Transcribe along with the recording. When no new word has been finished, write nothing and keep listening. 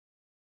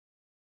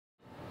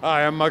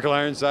Hi, I'm Michael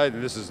Ironside,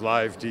 and this is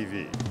Live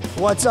TV.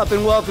 What's up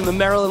and welcome to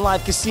Maryland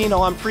Live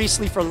Casino. I'm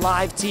Priestley for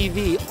Live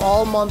TV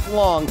all month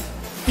long.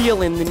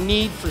 Feeling the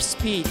need for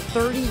speed.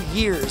 30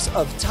 years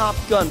of Top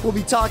Gun. We'll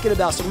be talking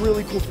about some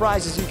really cool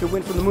prizes you can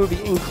win from the movie,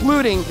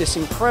 including this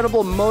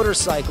incredible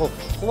motorcycle,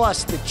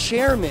 plus the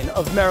chairman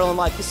of Maryland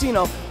Live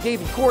Casino,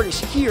 David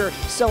Cordish, here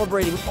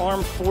celebrating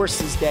Armed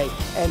Forces Day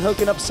and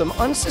hooking up some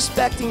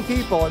unsuspecting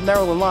people at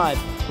Maryland Live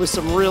with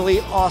some really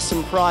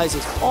awesome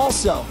prizes.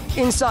 Also,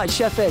 inside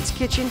Chef Ed's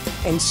kitchen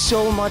and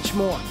so much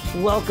more.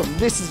 Welcome.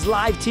 This is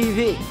Live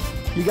TV.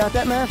 You got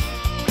that, man?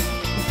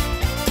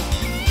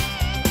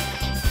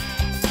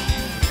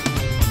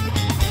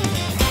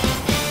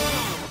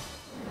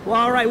 Well,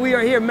 all right, we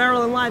are here,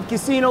 Maryland Live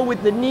Casino,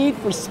 with the need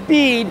for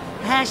speed,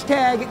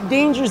 hashtag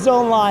Danger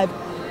Zone Live.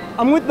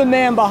 I'm with the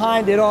man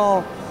behind it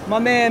all, my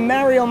man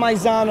Mario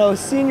Maizano,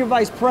 Senior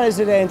Vice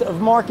President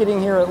of Marketing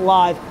here at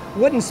Live.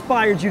 What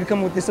inspired you to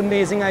come with this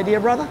amazing idea,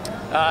 brother?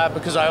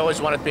 Because I always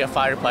wanted to be a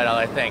fighter pilot,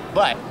 I think.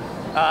 But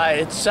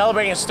it's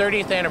celebrating its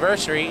 30th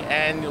anniversary,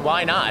 and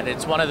why not?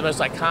 It's one of the most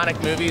iconic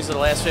movies of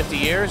the last 50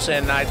 years,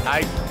 and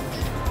I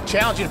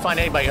challenge you to find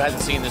anybody who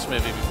hasn't seen this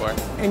movie before.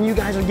 And you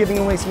guys are giving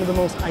away some of the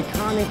most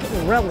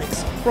iconic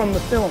relics from the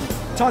film.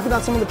 Talk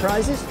about some of the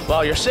prizes.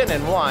 Well, you're sitting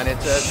in one.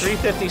 It's a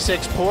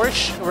 356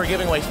 Porsche. We're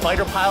giving away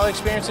fighter pilot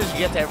experiences. You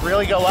get to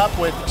really go up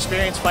with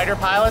experienced fighter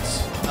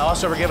pilots.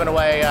 Also, we're giving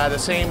away the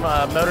same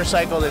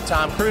motorcycle that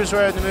Tom Cruise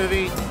rode in the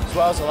movie, as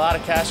well as a lot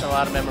of cash and a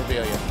lot of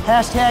memorabilia.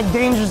 Hashtag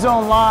Danger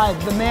Zone Live,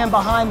 the man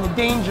behind the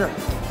danger.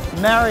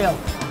 Mario,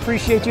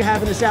 appreciate you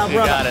having us out,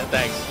 brother. You got it,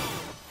 thanks.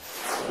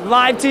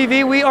 Live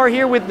TV, we are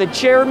here with the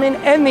chairman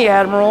and the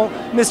admiral,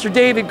 Mr.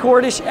 David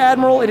Cordish.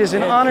 Admiral, it is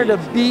an honor to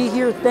be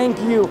here. Thank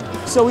you.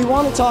 So we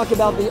want to talk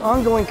about the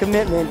ongoing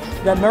commitment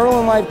that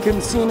Maryland Live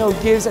Casino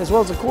gives, as well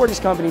as the Cordish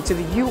Company, to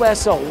the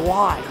USO.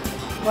 Why?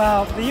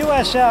 Well, the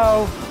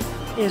USO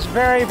is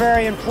very,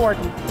 very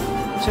important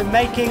to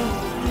making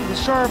the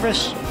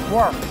service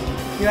work.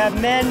 You have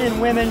men and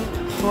women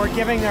who are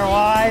giving their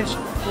lives,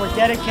 who are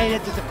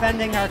dedicated to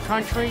defending our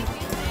country,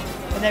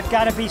 and they've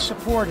got to be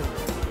supported.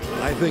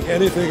 I think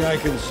anything I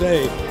can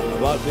say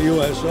about the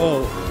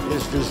USO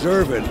is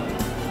deserving.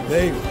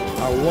 They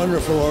are a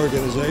wonderful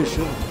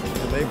organization,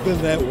 and they've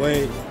been that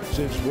way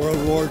since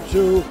World War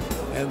II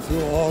and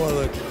through all of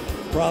the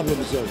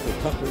problems that the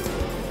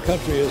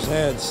country has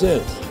had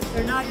since.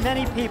 There are not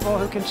many people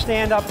who can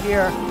stand up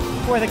here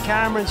before the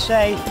camera and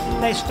say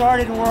they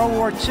started in World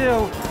War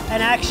II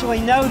and actually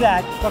know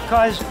that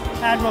because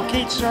Admiral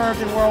Keats served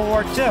in World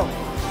War II.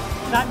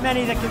 Not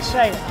many that can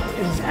say it.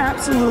 It's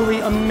absolutely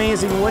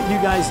amazing what you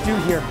guys do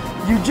here.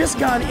 You just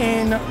got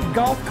in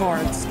golf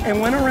carts and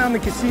went around the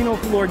casino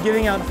floor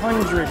giving out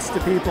hundreds to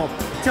people.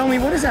 Tell me,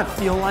 what does that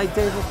feel like,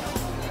 David?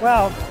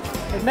 Well,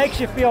 it makes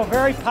you feel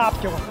very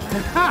popular.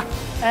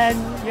 And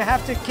you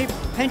have to keep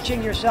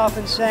pinching yourself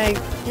and saying,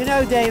 you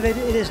know, David,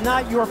 it is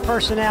not your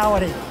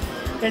personality.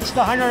 It's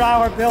the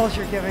 $100 bills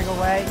you're giving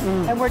away,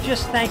 and we're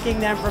just thanking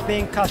them for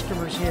being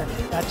customers here.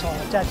 That's all.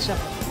 It's that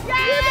simple.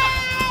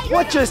 Yay!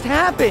 What just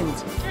happened?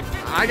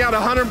 I got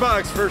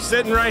 $100 for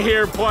sitting right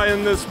here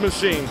playing this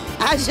machine.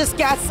 I just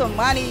got some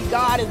money.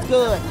 God is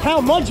good.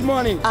 How much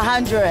money?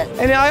 100.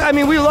 And I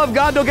mean, we love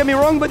God, don't get me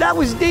wrong, but that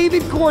was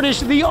David Cordish,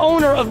 the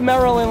owner of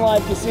Maryland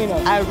Live Casino.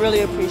 I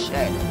really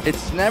appreciate it.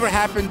 It's never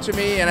happened to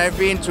me, and I've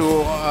been to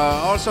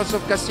all sorts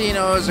of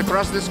casinos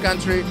across this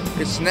country.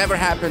 It's never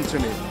happened to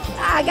me.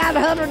 I got a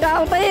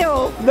 $100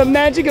 bill. The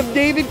magic of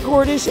David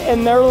Cordish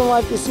and Maryland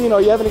Live Casino.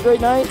 You having a great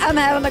night? I'm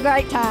having a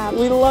great time.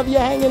 We love you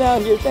hanging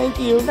out here. Thank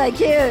you. Thank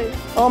you.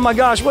 Oh my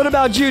gosh, what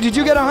about you? Did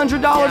you get a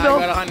 $100 bill? I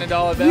got a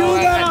 $100 bill. You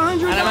got a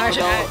 $100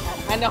 bill?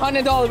 And the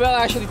 $100 bill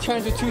actually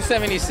turned to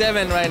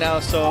 $277 right now,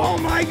 so. Oh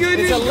my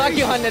goodness. It's a lucky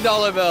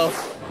 $100 bill.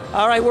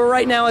 All right, we're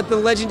right now at the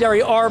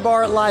legendary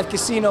R-Bar at Live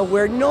Casino,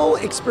 where no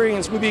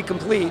experience would be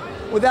complete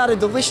without a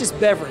delicious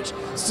beverage.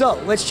 So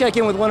let's check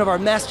in with one of our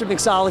master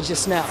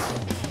mixologists now.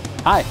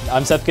 Hi,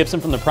 I'm Seth Gibson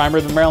from the Prime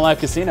Rib of Maryland Live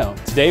Casino.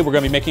 Today we're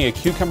going to be making a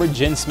cucumber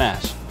gin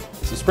smash.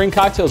 So spring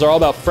cocktails are all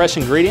about fresh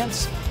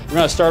ingredients. We're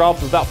going to start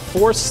off with about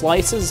 4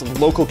 slices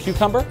of local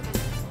cucumber.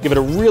 Give it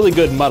a really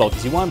good muddle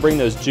because you want to bring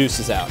those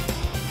juices out.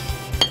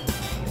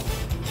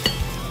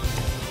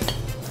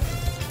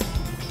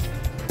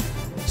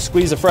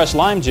 Squeeze a fresh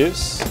lime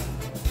juice.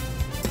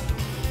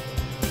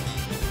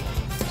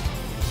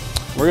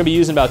 We're going to be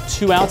using about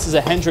 2 ounces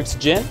of Hendrick's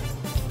gin.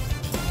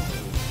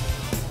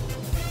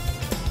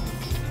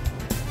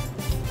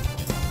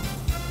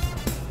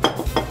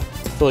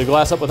 Fill your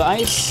glass up with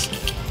ice,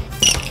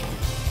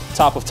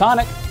 top of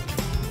tonic,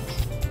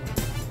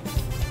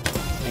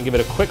 and give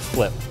it a quick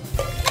flip.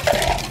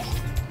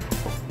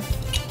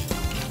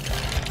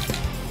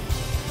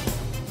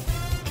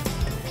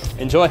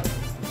 Enjoy.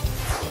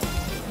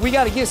 We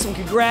got to give some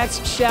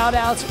congrats, shout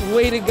outs,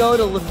 way to go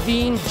to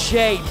Levine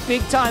J.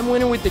 Big time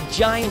winner with the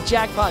giant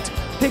jackpots.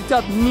 Picked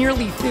up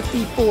nearly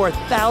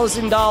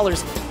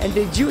 $54,000. And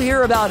did you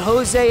hear about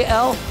Jose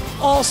L?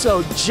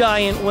 Also,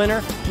 giant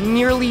winner,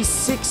 nearly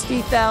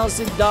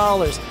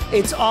 $60,000.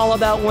 It's all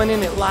about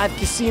winning at Live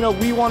Casino.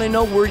 We want to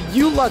know, were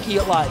you lucky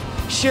at Live?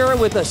 Share it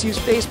with us. Use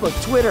Facebook,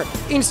 Twitter,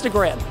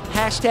 Instagram,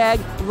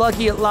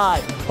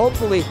 #LuckyAtLive.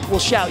 Hopefully, we'll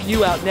shout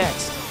you out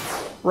next.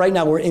 Right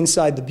now, we're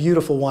inside the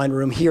beautiful wine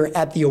room here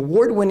at the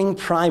award-winning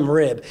Prime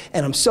Rib,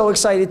 and I'm so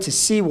excited to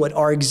see what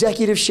our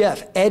executive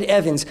chef, Ed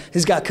Evans,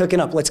 has got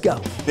cooking up. Let's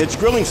go. It's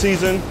grilling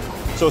season,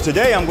 so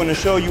today I'm going to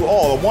show you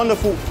all a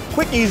wonderful,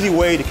 quick, easy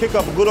way to kick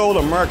up a good old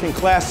American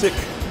classic,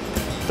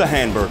 the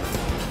hamburger.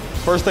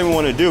 First thing we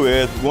want to do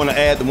is we want to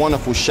add the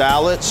wonderful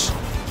shallots.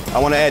 I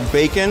want to add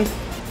bacon.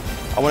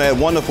 I want to add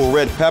wonderful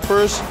red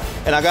peppers.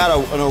 And I got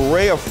an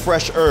array of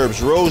fresh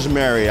herbs,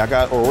 rosemary, I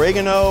got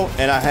oregano,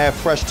 and I have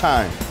fresh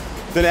thyme.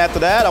 Then after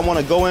that, I want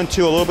to go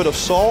into a little bit of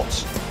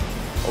salt,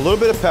 a little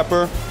bit of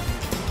pepper,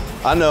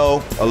 I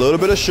know, a little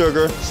bit of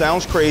sugar,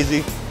 sounds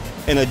crazy,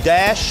 and a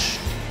dash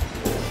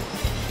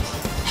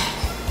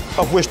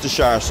of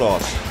Worcestershire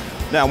sauce.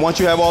 Now, once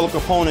you have all the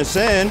components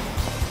in,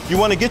 you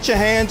want to get your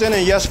hands in,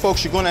 and yes,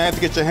 folks, you're going to have to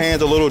get your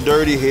hands a little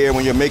dirty here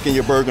when you're making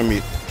your burger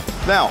meat.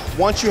 Now,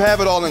 once you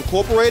have it all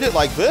incorporated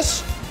like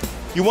this,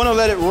 you want to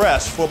let it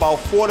rest for about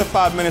 4 to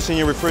 5 minutes in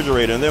your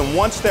refrigerator. And then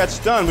once that's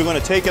done, we're going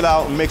to take it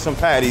out and make some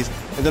patties,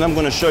 and then I'm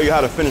going to show you how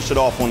to finish it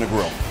off on the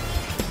grill.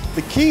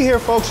 The key here,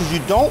 folks, is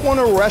you don't want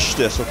to rush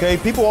this, okay?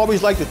 People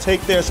always like to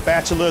take their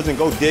spatulas and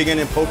go digging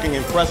and poking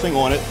and pressing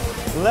on it.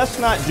 Let's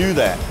not do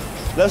that.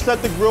 Let's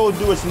let the grill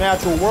do its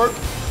natural work.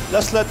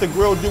 Let's let the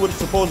grill do what it's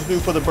supposed to do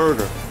for the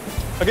burger.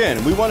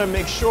 Again, we want to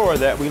make sure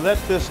that we let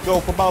this go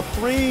for about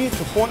 3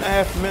 to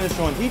 4.5 minutes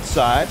on each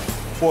side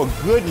for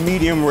a good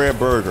medium rare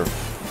burger.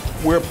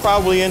 We're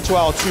probably into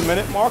our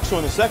 2-minute mark, so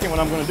in a second what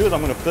I'm going to do is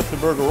I'm going to flip the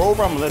burger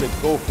over, I'm going to let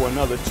it go for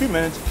another 2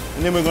 minutes,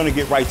 and then we're going to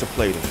get right to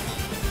plating.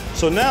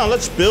 So now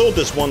let's build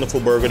this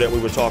wonderful burger that we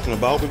were talking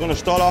about. We're going to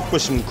start off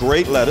with some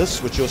great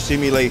lettuce, which you'll see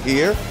me lay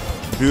here.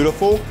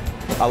 Beautiful.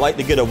 I like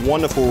to get a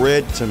wonderful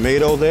red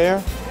tomato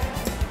there.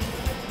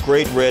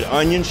 Great red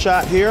onion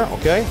shot here,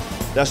 okay?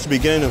 That's the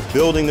beginning of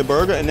building the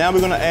burger, and now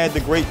we're going to add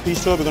the great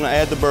piece to it. We're going to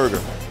add the burger.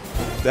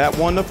 That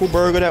wonderful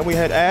burger that we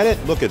had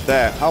added, look at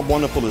that. How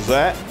wonderful is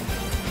that?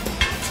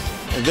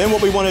 And then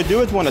what we want to do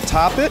is we want to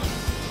top it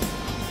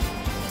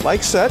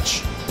like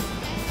such.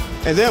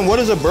 And then what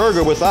is a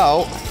burger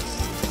without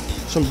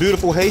some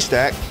beautiful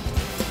haystack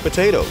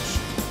potatoes?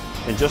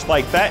 And just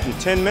like that, in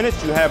 10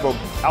 minutes, you have an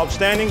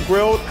outstanding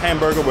grilled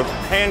hamburger with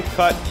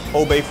hand-cut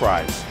Old Bay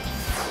fries.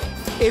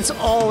 It's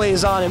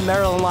always on at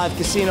Maryland Live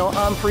Casino.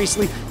 I'm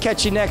Priestley.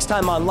 Catch you next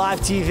time on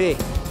Live TV.